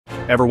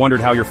Ever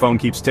wondered how your phone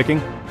keeps ticking?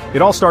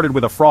 It all started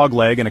with a frog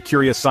leg and a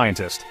curious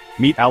scientist.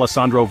 Meet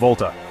Alessandro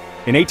Volta.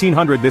 In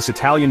 1800, this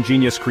Italian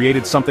genius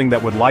created something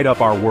that would light up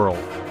our world: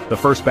 the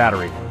first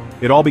battery.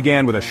 It all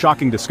began with a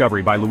shocking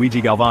discovery by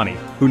Luigi Galvani,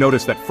 who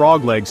noticed that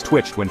frog legs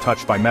twitched when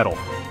touched by metal.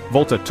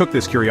 Volta took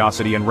this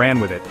curiosity and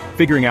ran with it,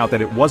 figuring out that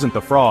it wasn't the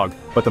frog,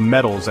 but the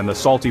metals and the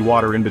salty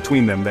water in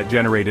between them that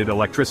generated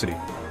electricity.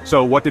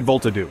 So what did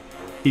Volta do?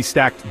 He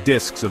stacked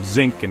discs of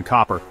zinc and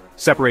copper,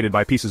 separated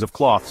by pieces of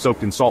cloth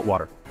soaked in salt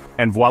water.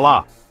 And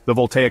voila! The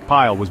voltaic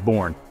pile was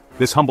born.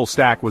 This humble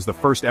stack was the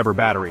first ever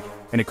battery,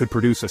 and it could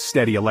produce a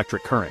steady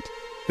electric current.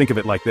 Think of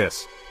it like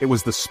this: it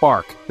was the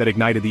spark that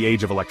ignited the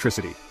age of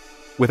electricity.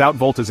 Without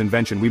Volta's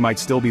invention, we might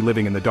still be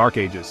living in the Dark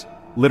Ages.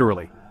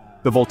 Literally.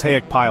 The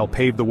voltaic pile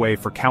paved the way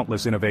for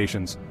countless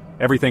innovations.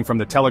 Everything from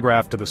the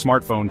telegraph to the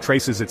smartphone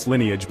traces its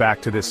lineage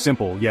back to this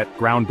simple yet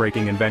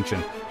groundbreaking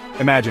invention.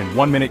 Imagine,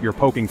 one minute you're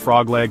poking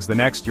frog legs, the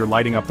next you're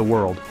lighting up the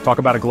world. Talk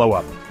about a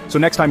glow-up. So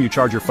next time you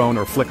charge your phone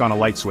or flick on a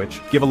light switch,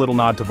 give a little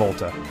nod to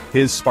Volta.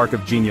 His spark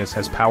of genius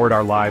has powered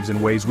our lives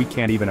in ways we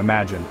can't even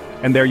imagine.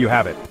 And there you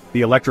have it, the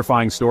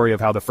electrifying story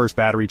of how the first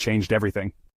battery changed everything.